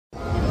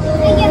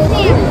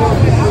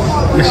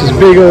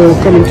Big O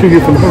coming to you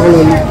from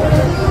Harlem.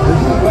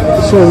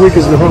 This whole week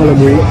is the Harlem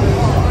week.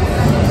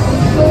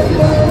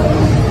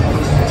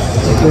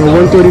 We're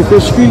on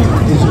 135th Street.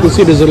 As you can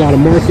see, there's a lot of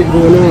market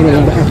going on, a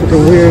lot of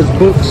African wares,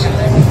 books.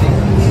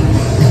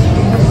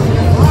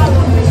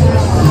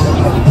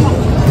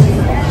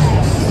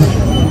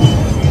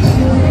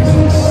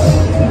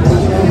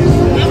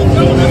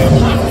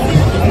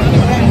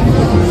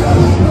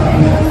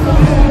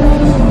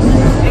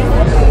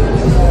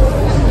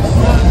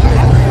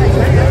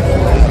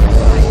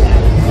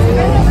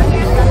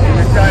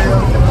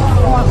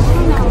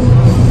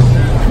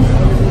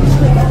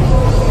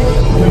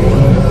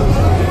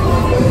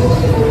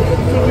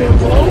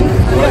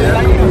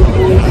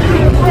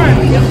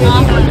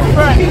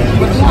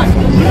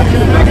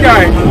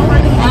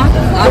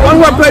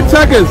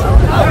 Checkers.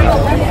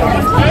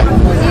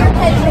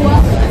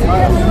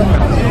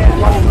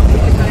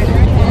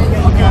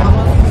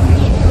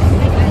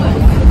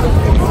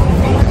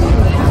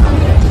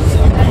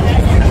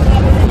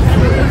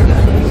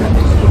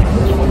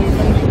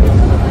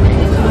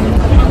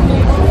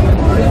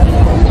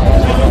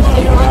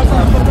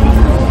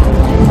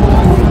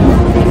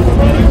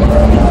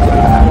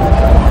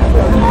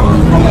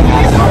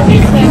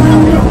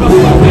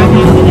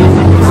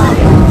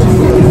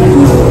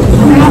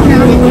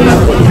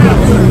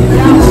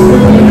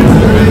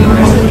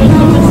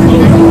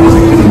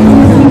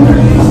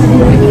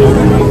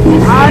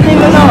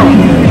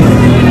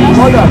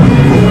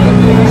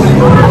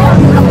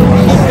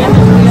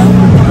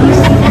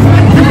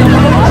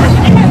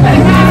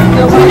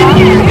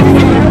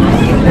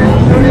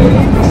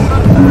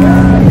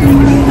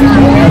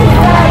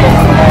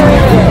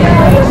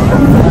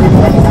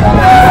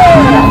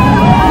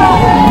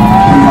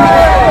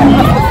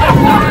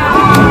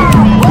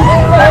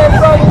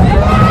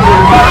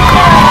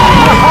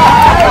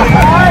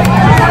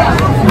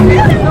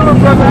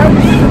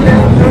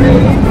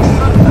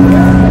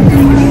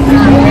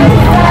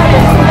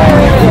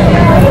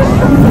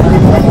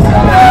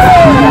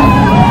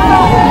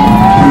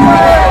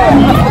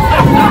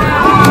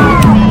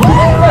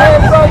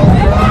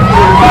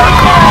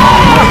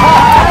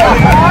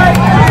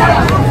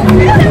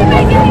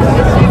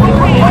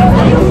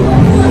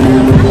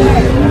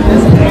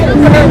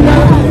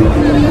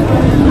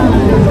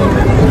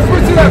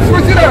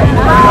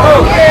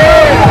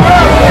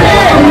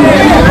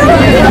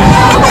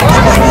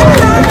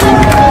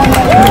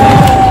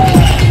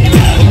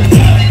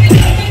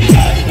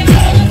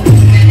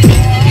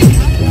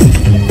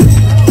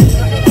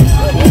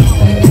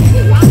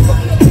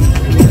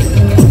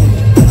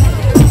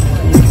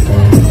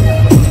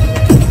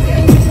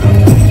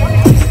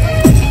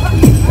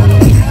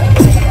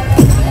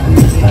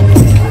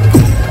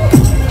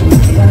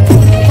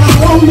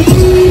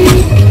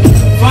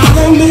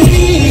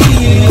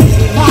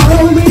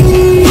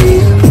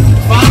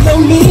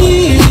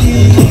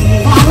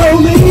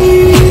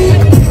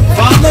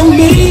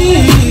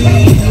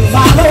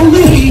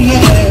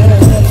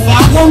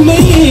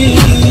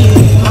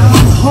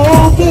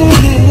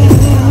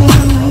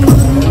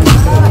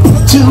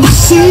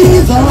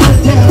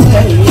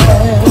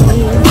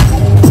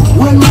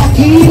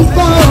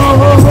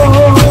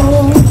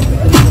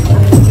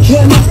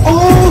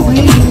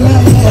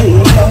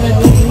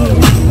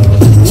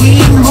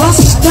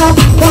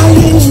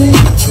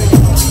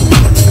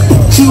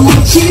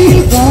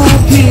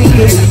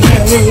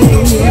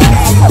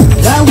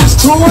 That was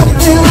taught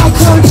in our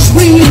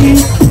country.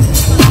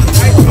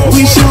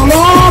 We shall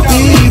all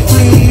be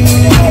free.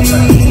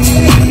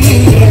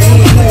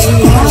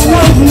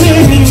 Follow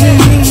me.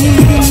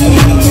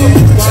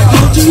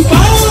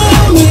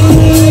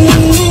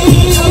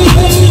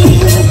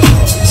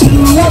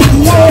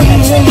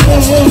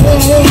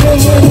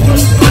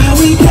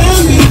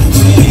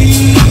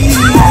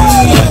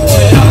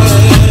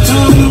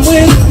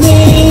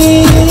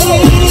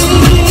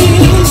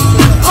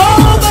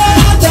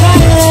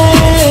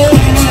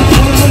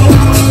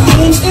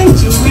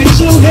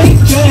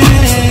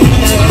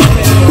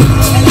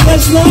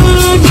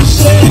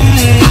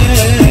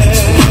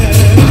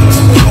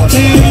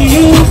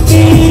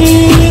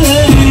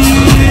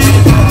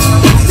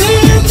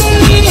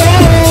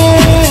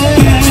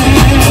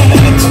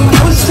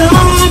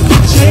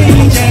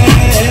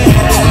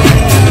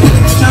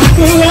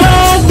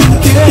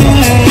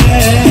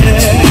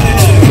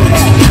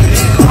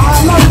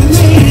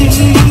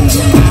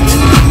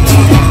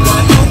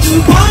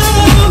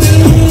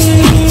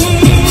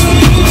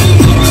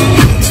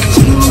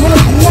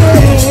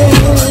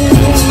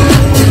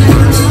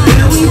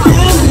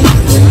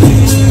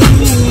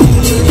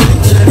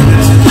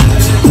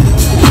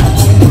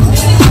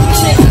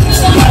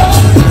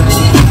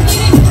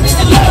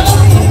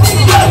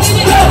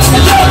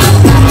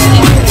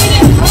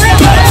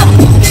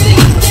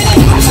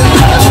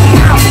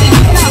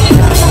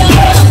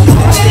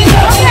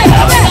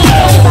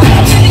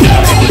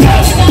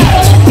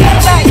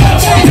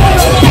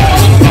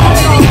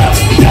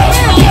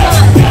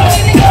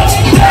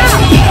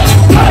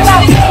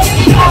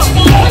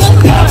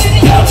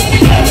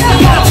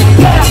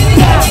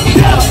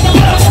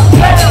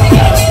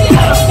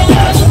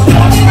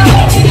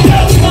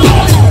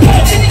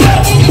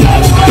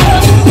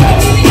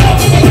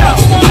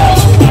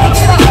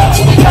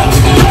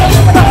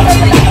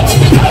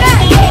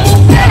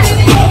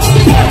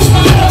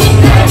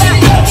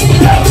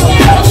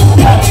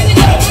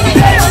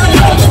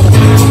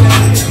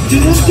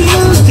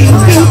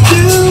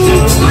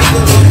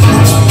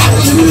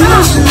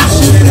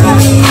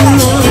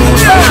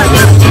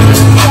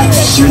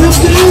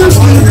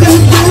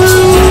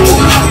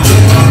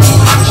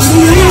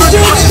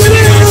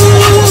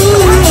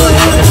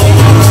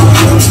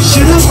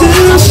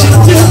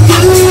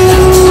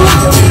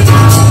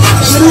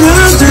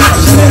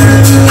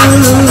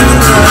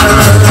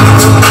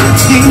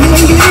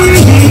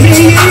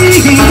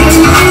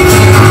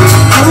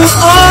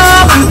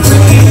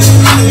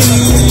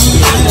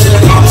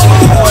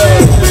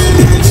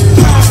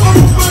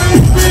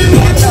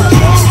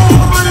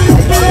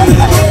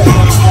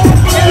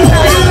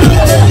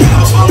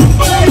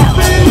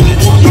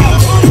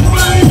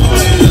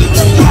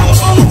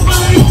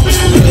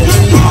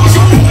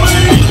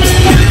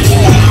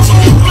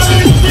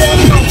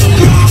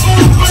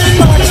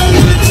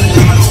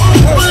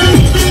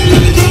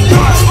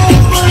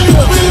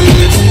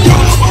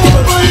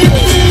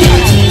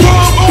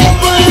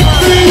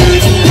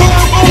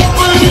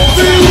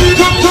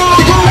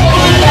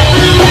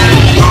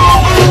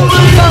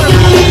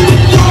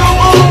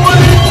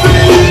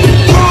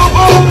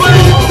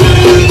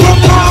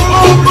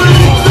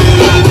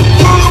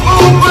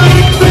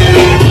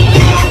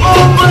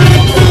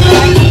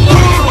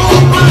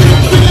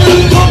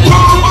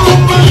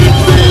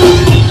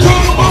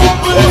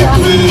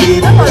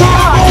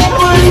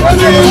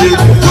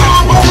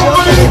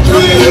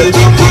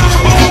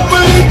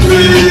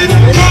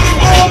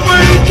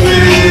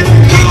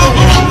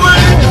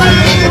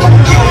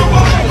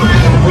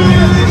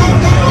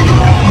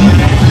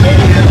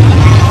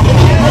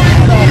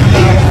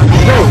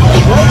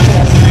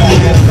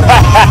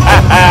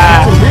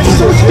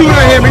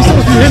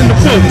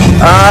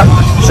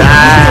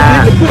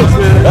 Read the books,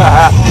 man.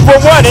 For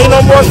what? Ain't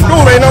no more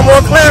school, ain't no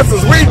more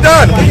classes. We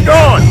done. We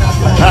gone.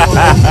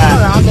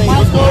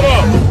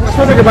 That's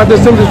one thing about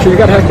this industry, you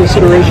gotta have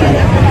consideration.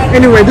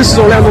 Anyway, this is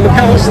Orlando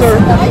Mcallister,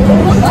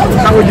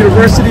 Howard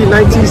University,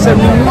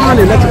 1971,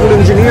 electrical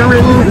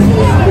engineering,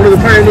 one of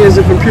the pioneers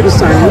of computer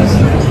science.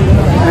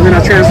 And then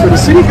I transferred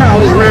to City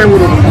College, ran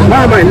with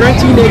Obama in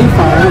 1985,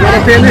 right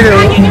up there in the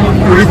hill,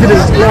 where he did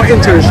his law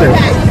internship.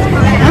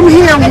 I'm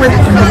here with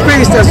a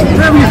face that's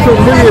very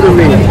familiar to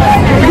me.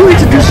 Can you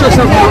introduce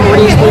yourself to our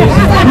audience, please?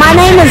 My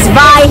name is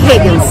Vi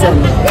Higgensin,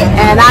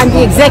 and I'm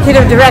the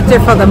Executive Director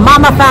for the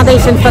Mama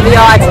Foundation for the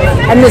Arts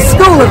and the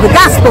School of the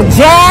Gospel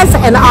Jazz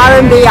and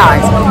R&B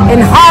Arts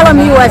in Harlem,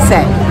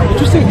 USA.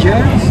 Did you say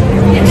jazz?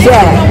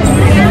 Jazz.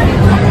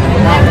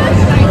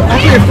 I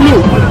play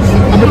flute.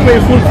 I've been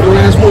playing flute for the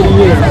last 40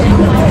 years.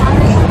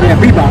 Yeah,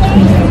 bebop.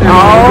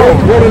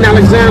 Roland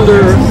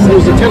Alexander, who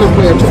was a tenor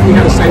player, taught me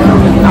how to sing.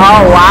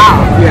 Oh, wow.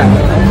 Yeah.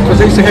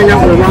 Because I used to hang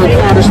out with Ron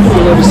Carter,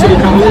 student of the City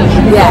College.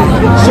 Yeah.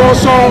 So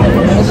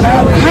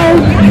how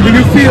do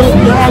you feel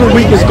Harlem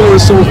Week is going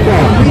so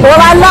far? Well,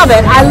 I love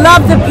it. I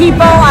love the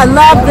people. I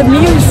love the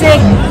music.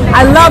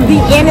 I love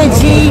the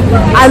energy.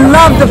 I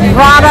love the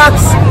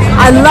products.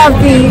 I love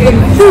the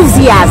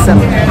enthusiasm.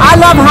 I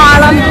love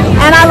Harlem,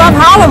 and I love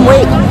Harlem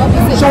Week.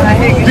 So,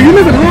 do you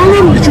live in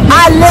Harlem?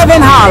 I live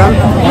in Harlem.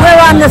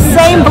 We're on the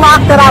same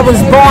block that I was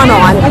born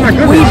on. Oh my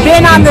goodness. We've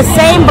been on the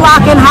same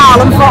block in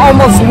Harlem for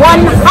almost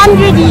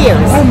 100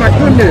 years. Oh my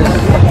goodness.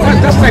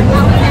 That's like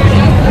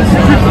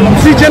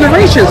 3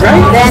 generations,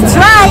 right? That's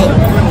right.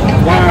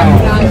 Wow.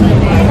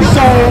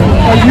 So,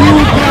 are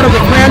you part of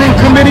the planning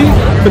committee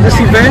for this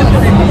event?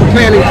 The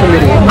planning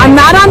committee. I'm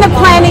not on the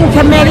planning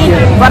committee,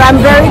 but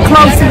I'm very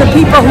close to the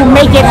people who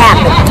make it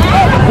happen.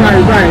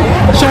 Right.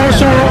 So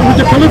with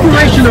the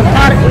proliferation of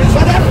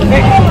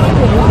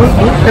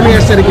let me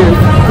ask that again.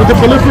 With the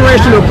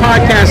proliferation of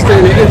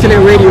podcasting and internet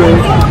radio,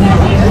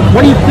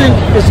 what do you think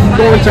is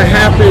going to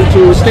happen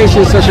to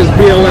stations such as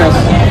BLS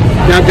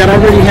that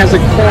already has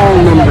a call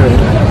number?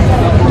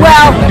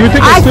 Well, do you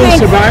think it'll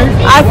still survive?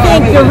 I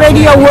think the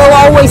radio will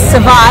always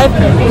survive.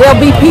 There'll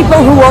be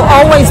people who will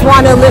always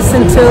want to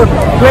listen to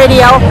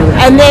radio,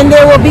 and then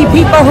there will be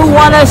people who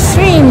want to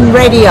stream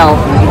radio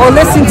or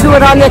listen to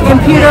it on their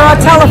computer or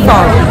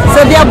telephone.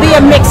 So there'll be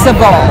a mix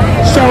of all.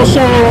 So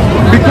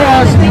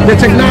because the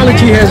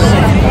technology has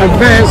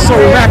advanced so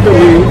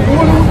rapidly,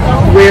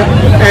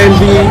 and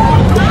the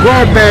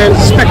broadband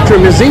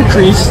spectrum has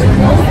increased,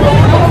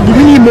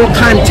 we need more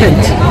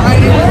content.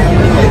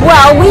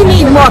 Well, we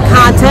need more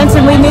content,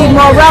 and we need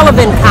more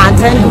relevant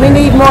content. We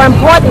need more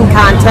important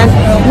content.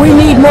 We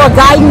need more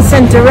guidance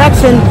and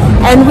direction,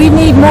 and we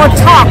need more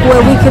talk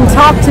where we can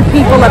talk to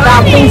people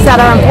about things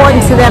that are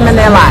important to them in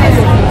their lives.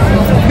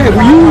 Okay,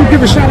 will you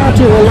give a shout out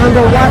to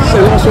Orlando Watts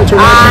and also to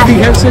Roger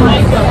P. Henson?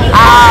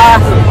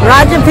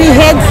 Roger P.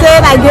 Henson,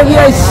 I give you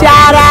a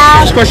shout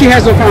out. Because she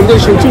has a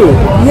foundation too.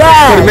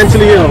 Yes. For the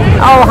mentally ill.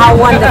 Oh, how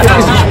wonderful.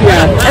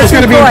 It's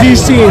going to be in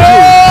D.C. in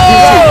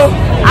June.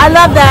 I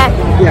love that.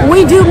 Yeah.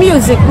 We do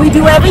music. We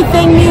do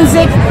everything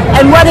music.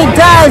 And what it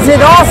does,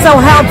 it also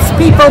helps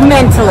people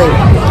mentally,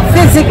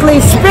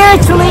 physically,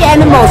 spiritually,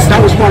 and emotionally.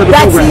 That was part of the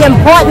That's program. the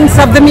importance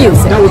of the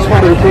music. That was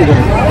part of the program.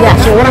 Yeah.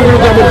 So what I'm going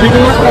to do, I'm going to give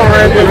you my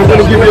card, and I'm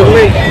going to give you a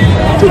link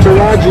to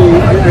Taraji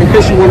in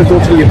case you want to go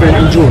to the event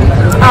in June.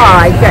 All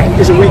right, great.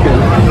 It's a weekend.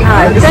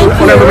 All right, This thank is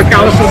you. Orlando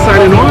Mcallister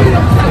signing off.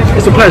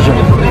 It's a pleasure.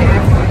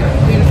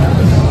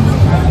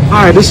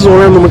 All right, this is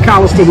Orlando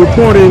Mcallister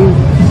reporting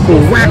for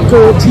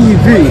Wacko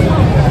TV.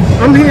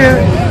 I'm here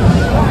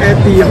at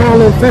the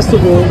Harlem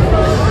Festival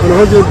on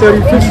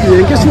 135th Street,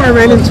 and guess who I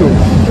ran into?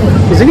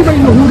 Does anybody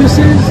know who this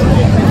is?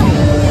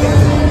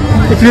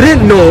 If you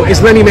didn't know,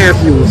 it's Lenny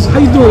Matthews. How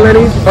you doing,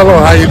 Lenny? Hello,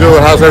 how you doing?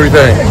 How's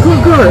everything?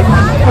 Good.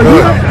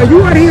 Are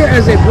you out here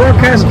as a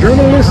broadcast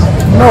journalist?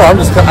 No, I'm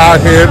just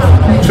out here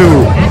to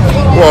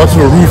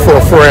root for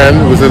a friend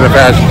who was in a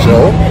fashion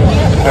show,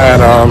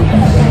 and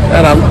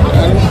I'm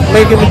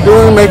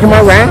making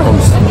my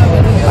rounds.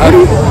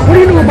 What do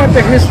you know about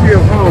the history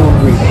of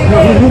Harlem Week?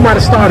 Who might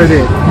have started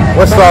it?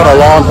 What started a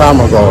long time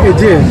ago? It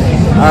did.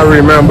 I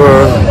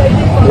remember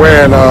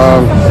when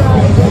I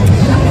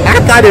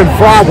got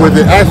involved with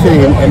it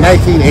actually in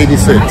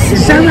 1986.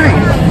 Is that right?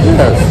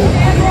 Yes.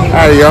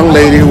 I had a young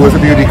lady who was a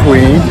beauty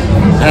queen,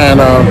 and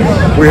I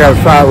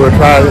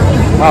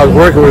was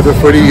working with her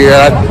for the year.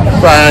 I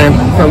find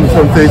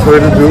some things for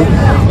her to do,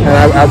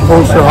 and I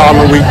approached the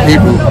Harlem Week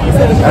people,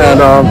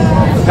 and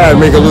had to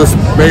make a little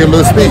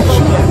speech.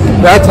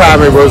 That time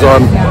it was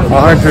on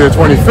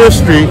 125th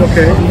Street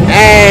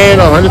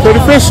and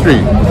 135th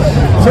Street.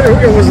 So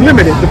it was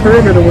limited. The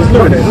perimeter was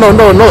limited. No,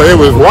 it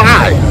was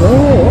wide.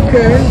 Oh,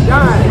 okay.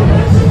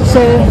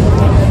 So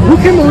who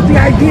came up with the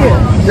idea?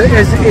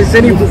 Is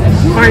any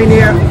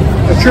pioneer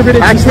attributed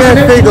to I can't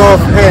think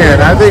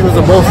offhand. I think it was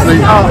mostly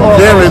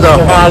generally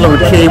the Harlem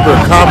Chamber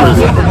of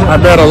Commerce. I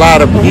met a lot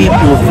of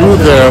people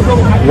through there.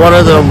 One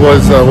of them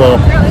was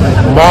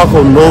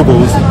Marco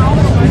Nobles.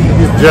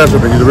 He's a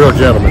gentleman. He's a real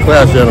gentleman,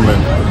 class gentleman.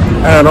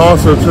 And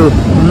also, too,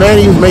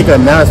 Lenny make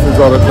announcements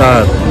all the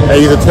time.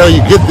 They either tell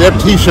you, get their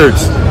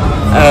T-shirts.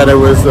 And it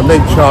was the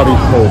late Charlie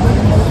Pope.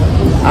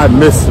 I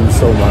miss him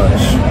so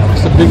much.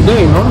 It's a big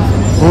name, huh?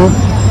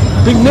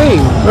 Big name.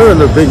 It was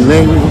a big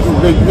name.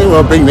 Big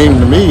name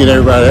to me and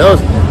everybody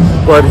else.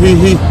 But he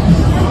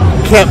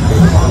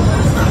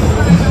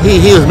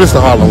was Mr.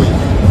 Harlem Week.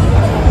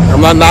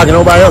 I'm not knocking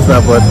nobody else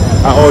now, but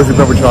I always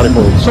remember Charlie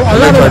Pope. So a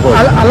lot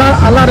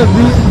of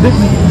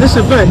this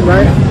event,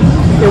 right?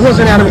 It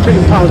wasn't Adam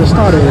Clayton Powell that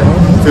started it.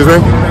 Excuse me?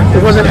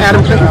 It wasn't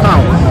Adam Clayton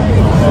Powell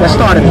that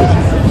started it.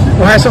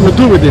 Or had something to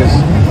do with this.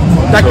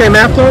 That came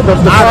after the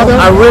father?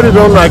 I really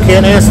don't know. I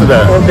can't answer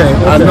that. Okay.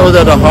 I know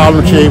that the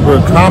Harlem Chamber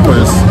of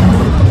Commerce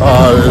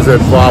is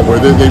involved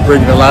with it. They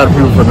bring a lot of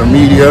people from the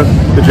media,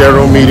 the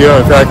general media.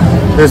 In fact,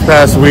 this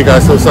past week I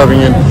saw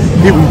something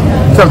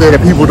something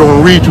that people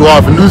don't read too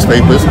often,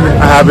 newspapers.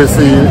 I haven't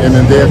seen in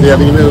the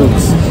daily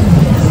news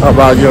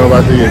about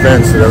the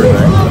events and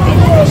everything.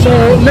 So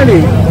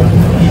Lenny,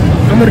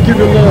 I'm gonna give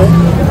you a little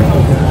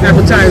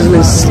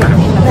advertisement slap.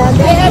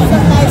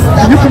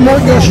 Can you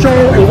promote your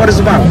show and what it's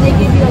about?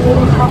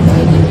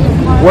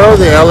 Well,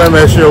 the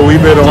LMS show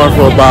we've been on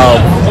for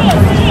about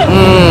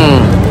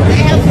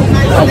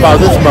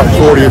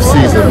 40th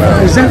season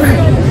now. Is that right?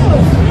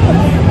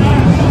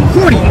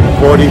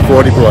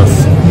 40 plus.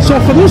 So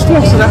for those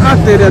folks that are out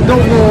there that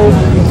don't know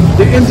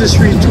the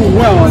industry too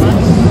well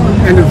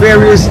and the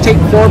various tape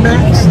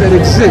formats that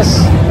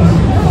exist,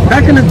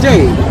 back in the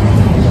day,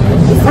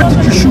 what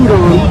did you shoot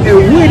on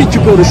and where did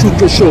you go to shoot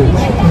your shows?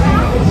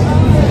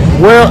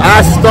 Well,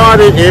 I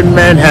started in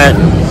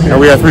Manhattan, and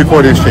we had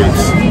 3/4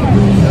 tapes.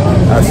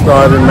 I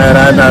started in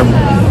Manhattan.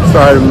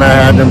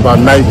 About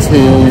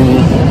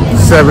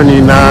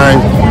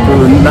 1979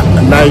 through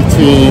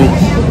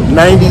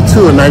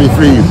 1992 and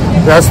 93.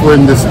 That's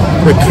when the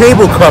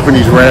cable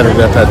companies ran it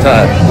at that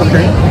time.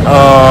 Okay.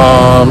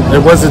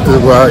 It wasn't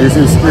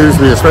excuse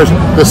me, especially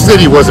the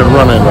city wasn't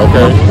running.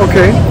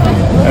 Okay.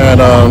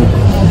 And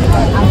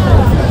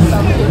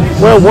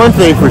well, one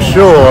thing for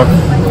sure,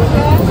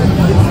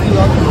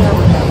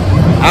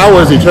 I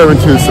was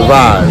determined to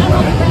survive,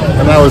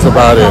 and that was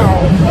about it.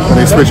 When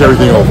they switched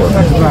everything over.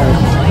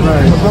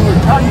 Right.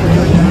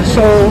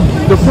 So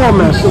the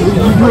format, so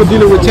you were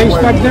dealing with tapes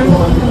back then?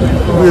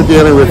 We were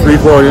dealing with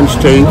 3/4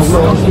 tapes,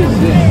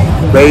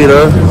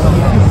 beta,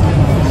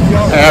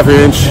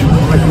 half-inch,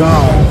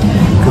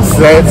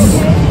 cassettes.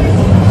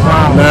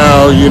 Wow.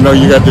 Now you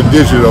got the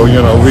digital.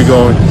 We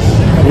going,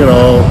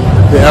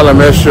 the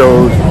LMS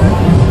shows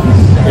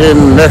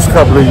in the next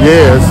couple of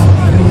years.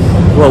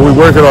 Well, we're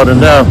working on it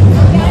now.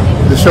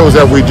 The shows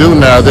that we do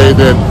now, they're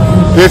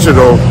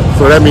digital.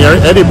 So that means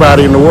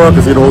anybody in the world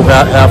can see the whole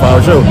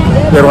half-hour show.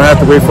 They don't have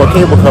to wait for a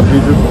cable company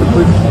to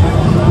put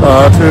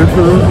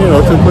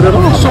it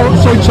on. So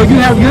you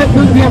have your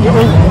own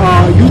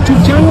YouTube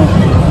channel?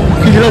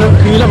 Can you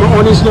let my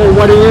audience know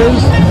what it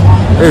is?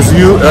 It's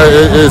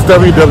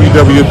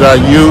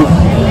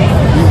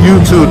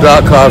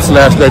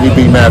www.youtube.com/Lenny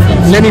B.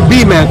 Matthews. Lenny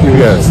B. Matthews.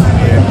 Yes.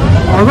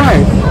 All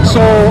right.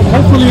 So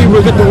hopefully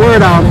we'll get the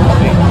word out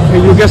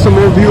and you'll get some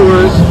more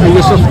viewers and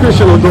your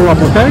subscription will go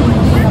up, okay?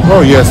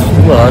 Oh, yes.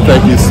 Well, I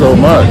thank you so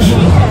much.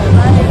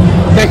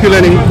 Thank you,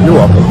 Lenny. You're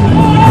welcome.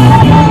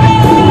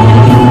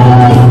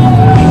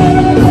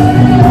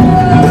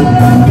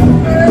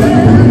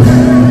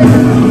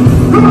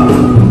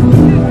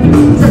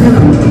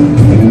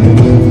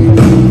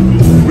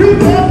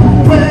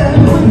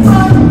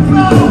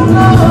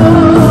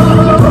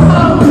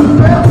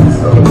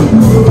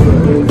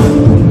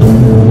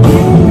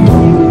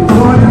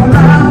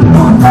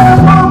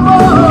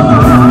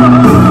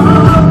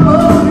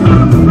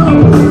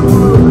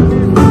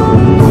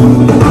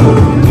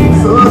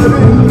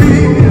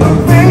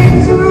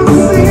 So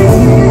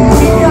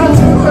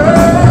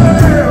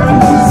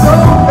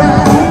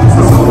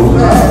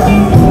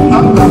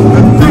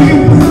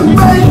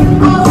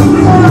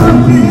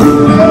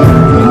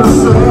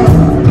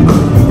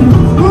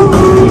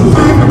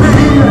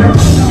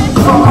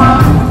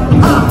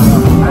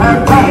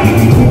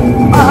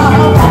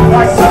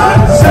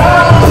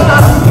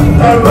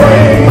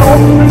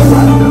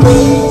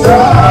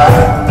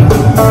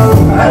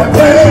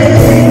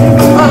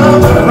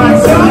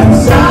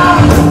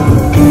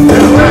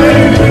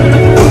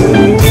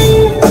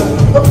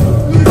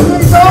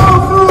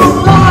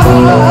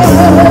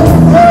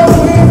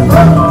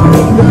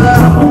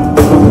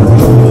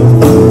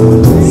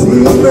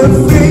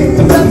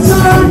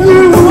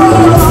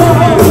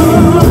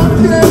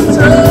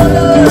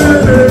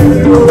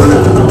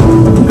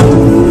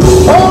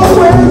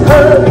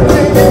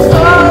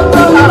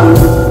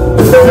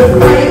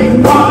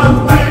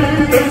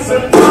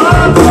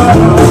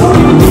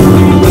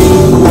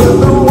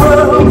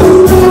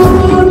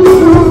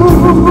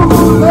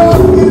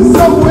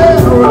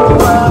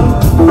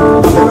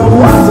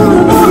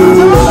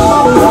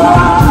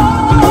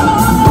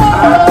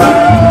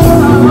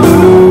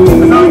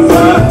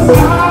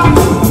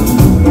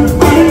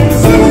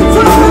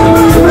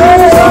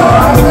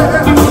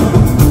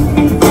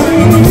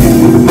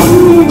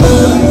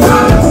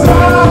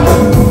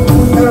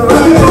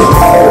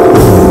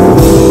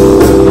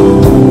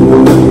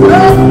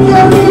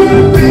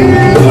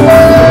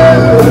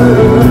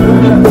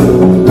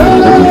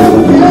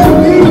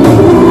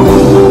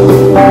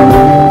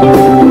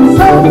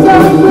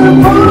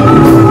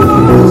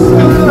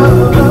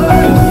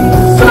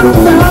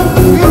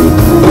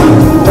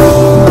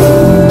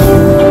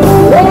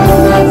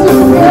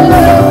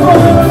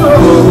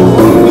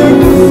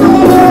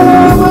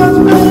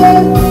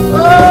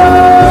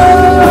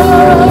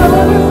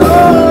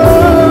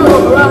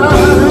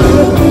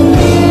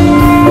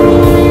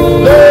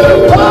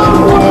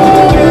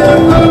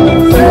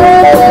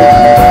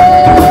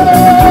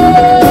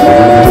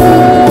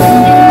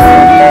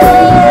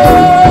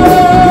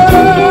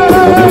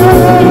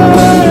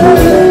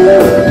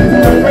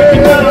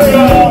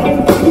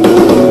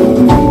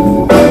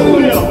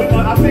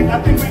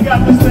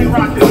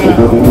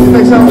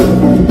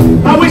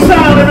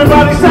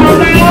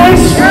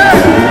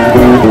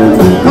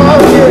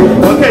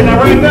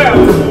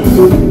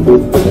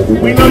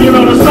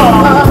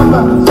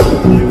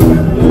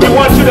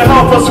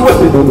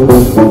We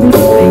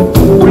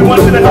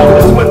want you to help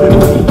us with it,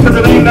 because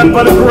it ain't nothing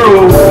but a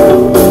groove.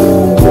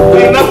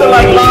 Ain't nothing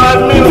like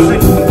live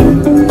music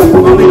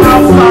on the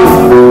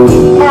outside.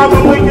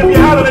 Harlem Week, if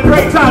you're having a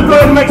great time, go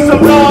ahead and make some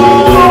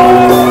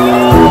noise.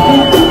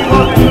 We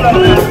love you,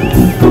 love that.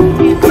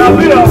 Now,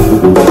 Bill,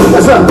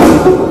 Yes, sir.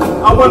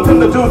 I want them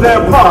to do their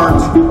part.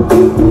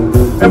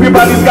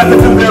 Everybody's got to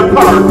do their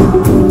part.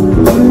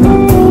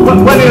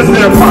 What is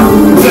their part?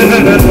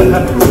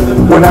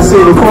 When I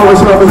say the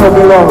chorus, let me help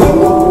you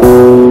along.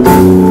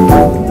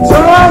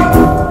 Joy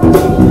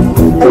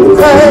and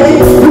pain,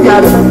 you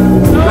got it.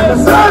 When the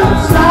sun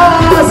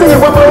shines, sing it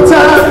one more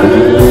time.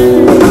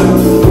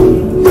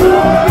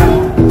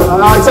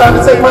 It's time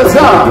to take my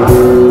time.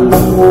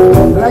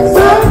 Like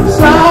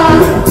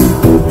sunshine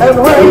and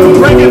rain.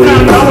 Break it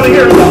down, I want to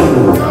hear it though.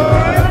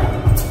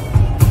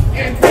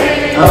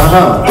 Come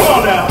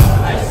on now.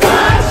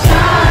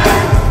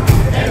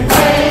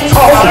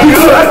 Oh, you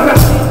good?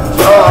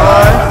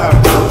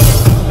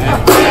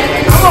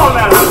 Come on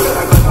now.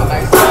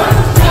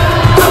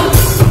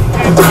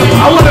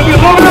 I want to be a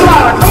little bit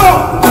louder. Come on.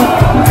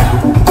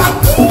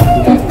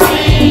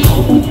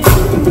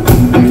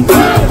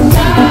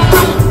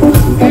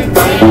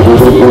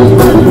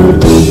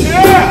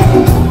 Yeah.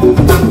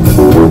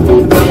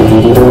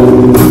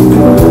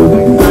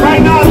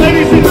 Right now,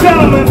 ladies and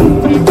gentlemen,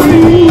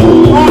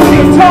 on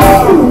guitar,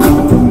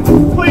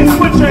 please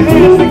put your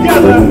hands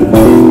together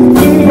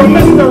for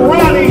Mr.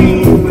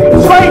 Ronnie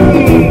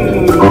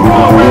Drayton. Come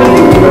on,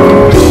 Ronnie.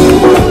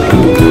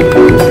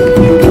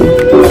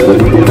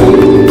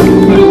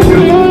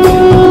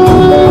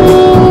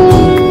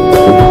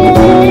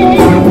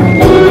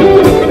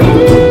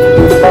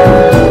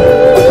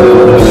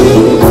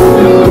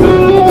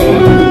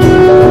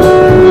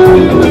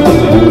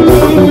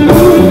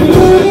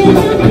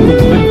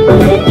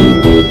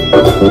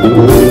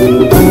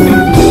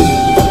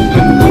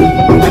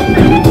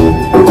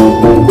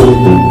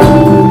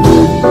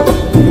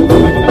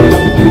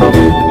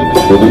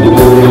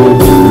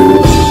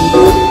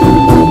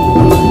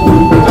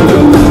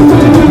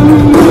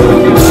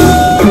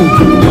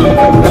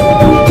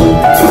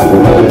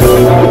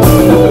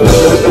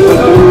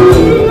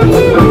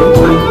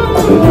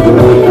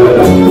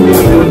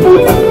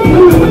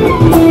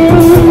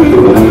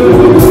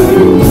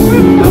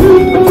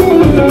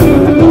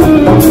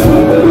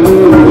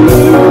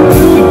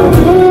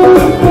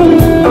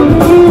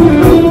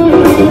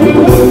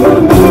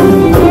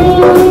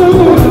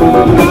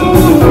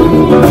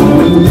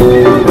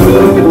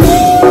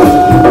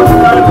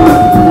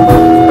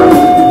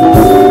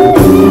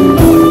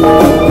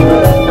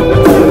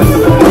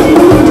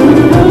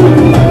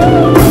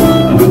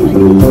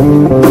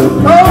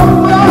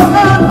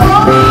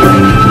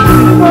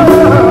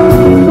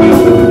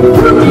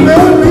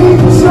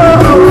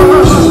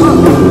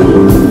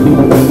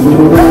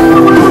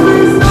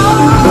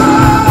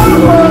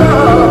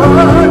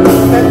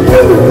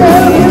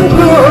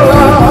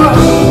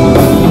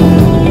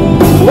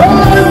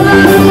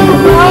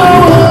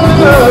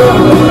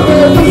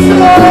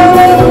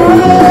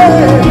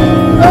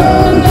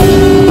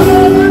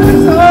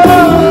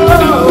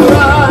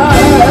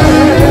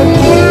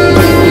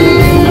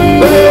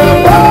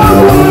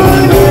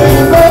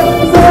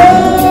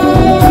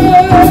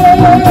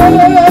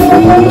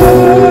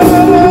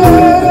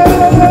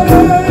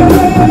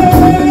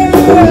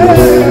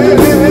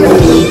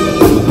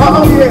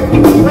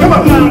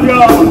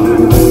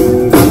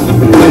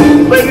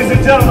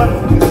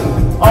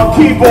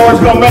 Keyboard's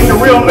gonna make it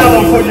real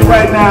mellow for you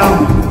right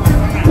now.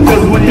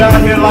 Because when you're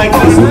out here like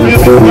this, the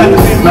music got to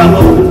be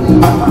mellow.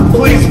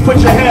 Please put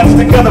your hands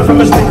together for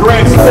Mr.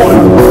 Greg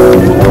Porter.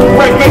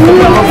 Greg, make it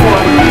mellow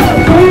for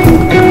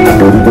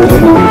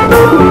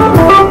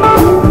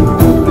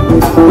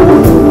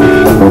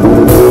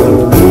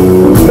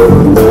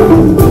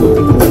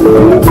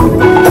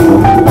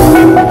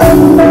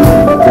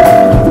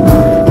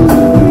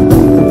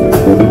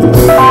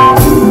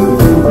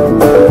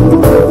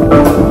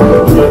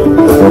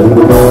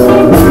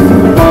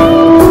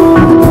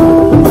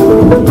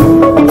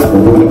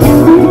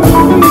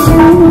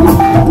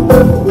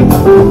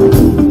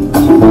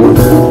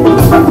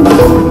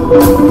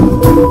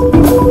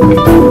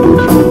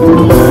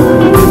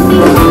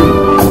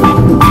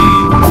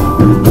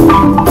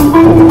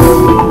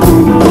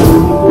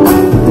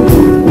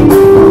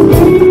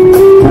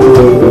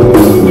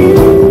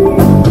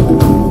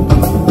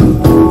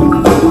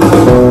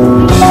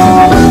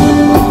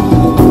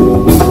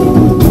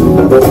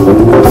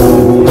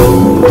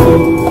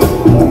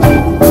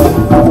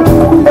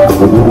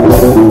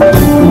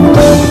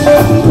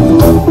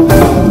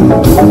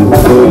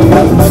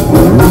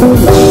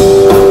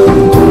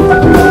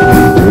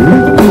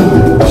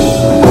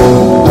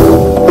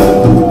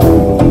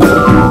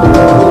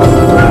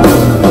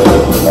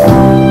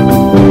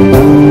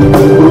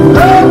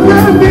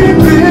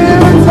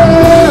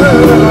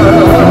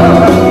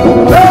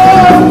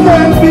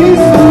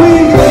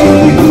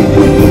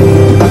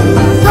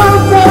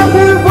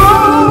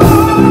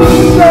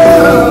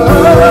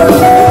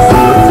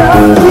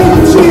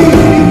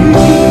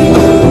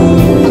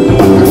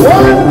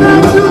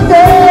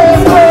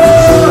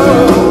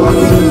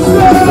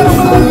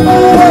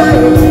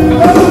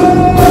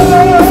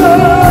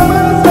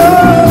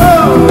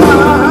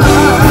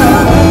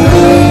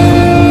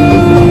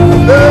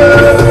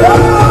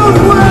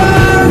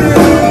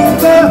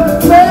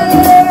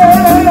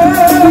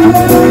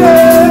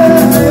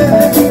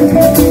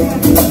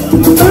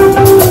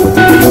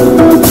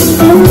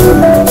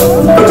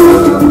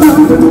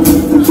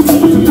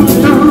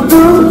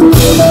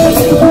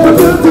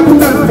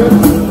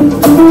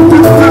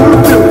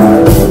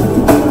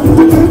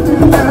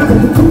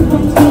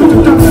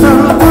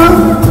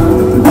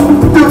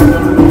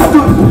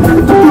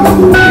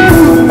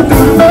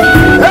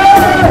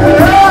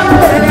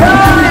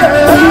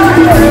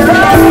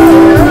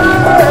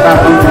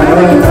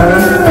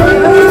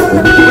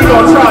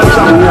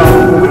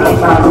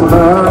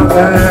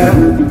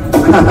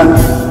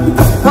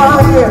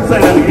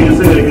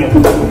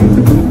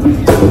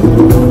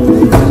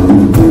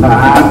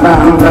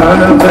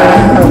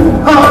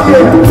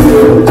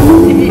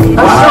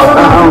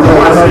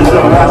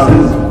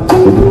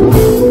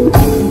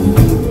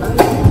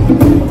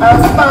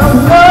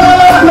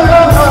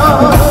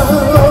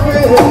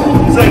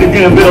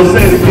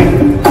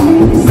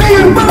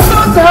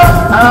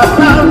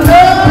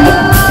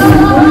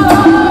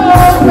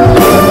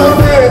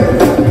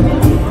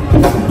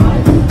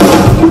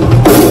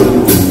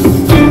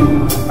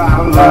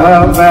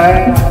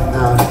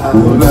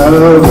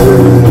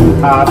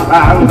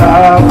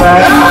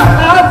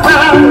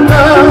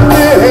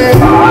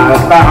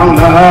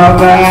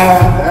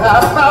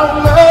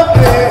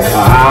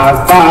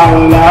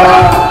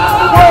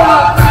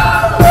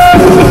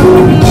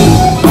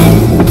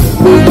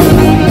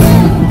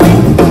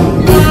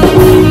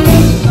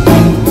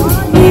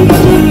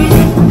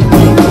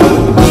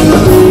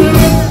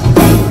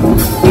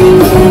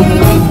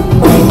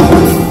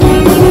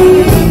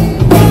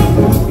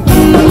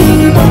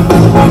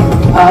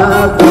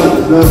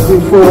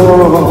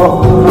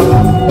Love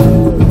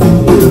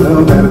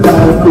that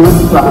got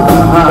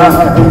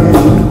goodbye.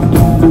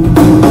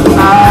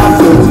 I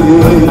said you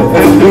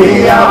and me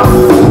out.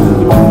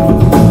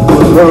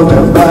 Love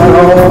that got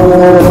all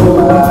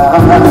mine.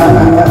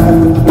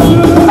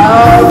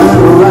 I've been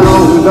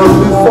around enough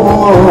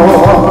before,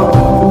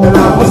 and I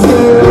was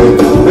scared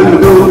and I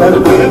know that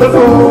I've been a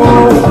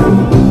fool.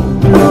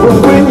 But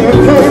when you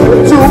came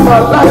into my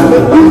life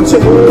and you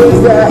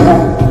changed that,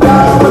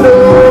 now I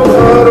know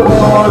what I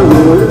want to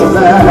live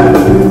like.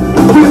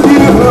 With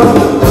you,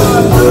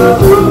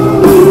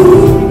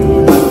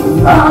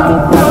 I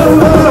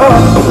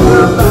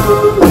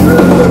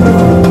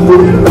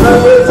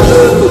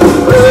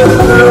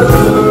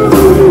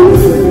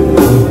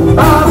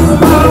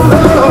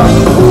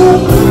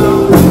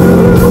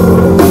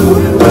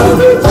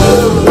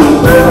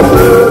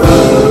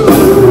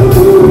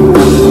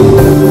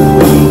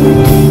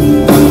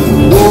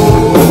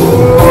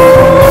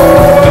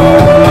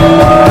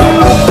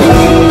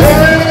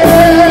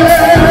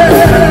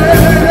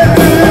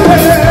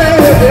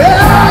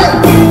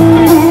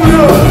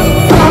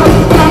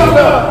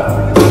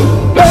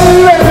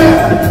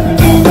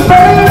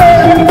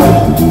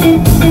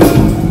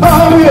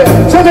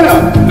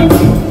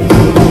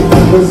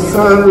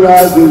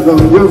rises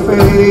on your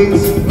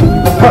face.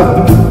 I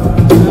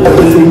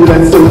see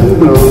that so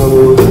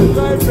glow.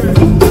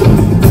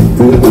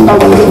 I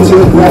will get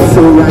your back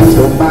so right,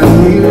 your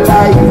body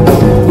light.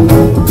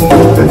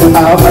 That's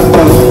how I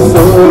felt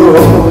so.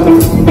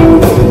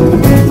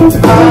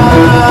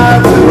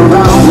 I've been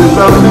around with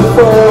love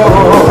before,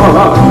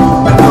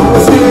 and I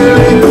was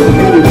feeling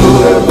beautiful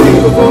and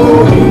beautiful.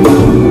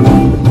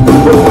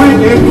 But when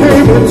you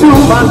came into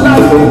my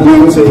life and you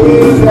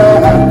changed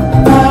that,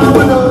 now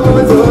I know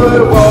it's what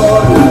I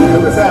want to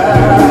live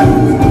inside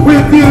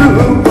with you.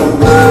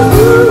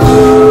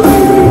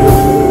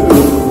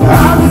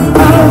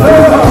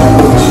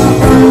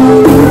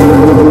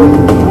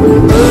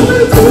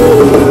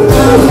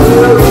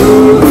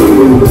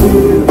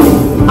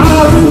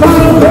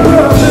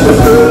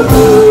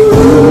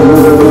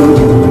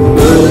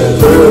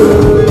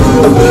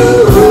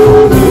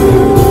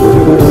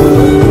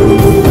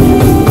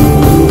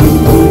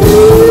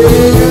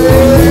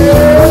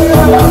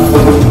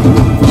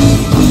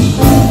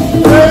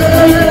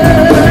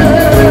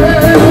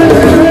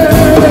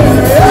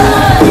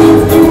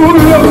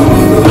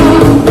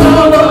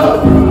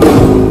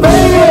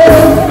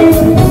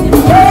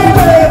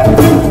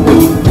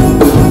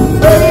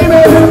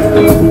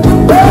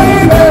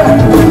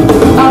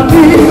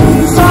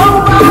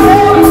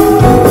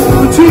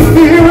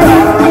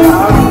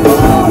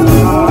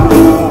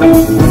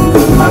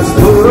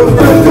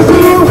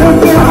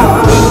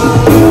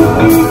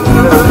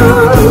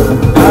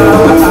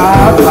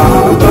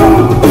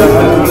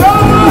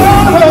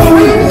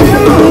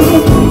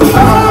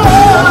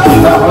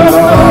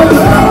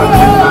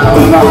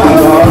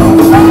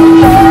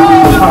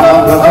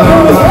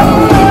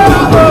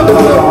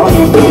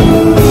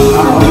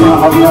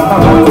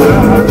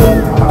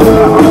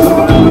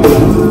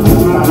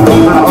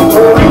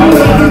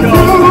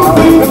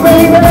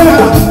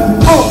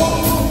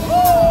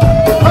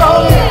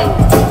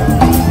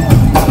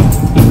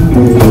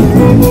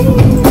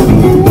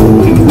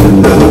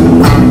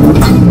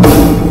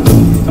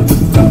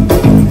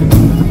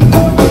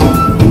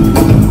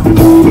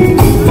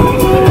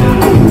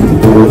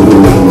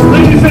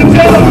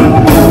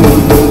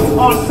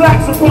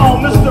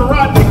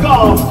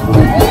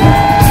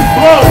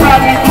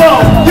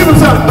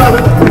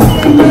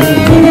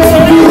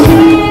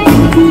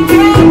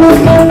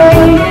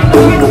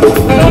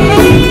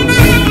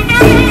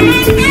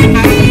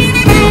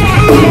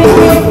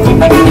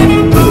 Thank you.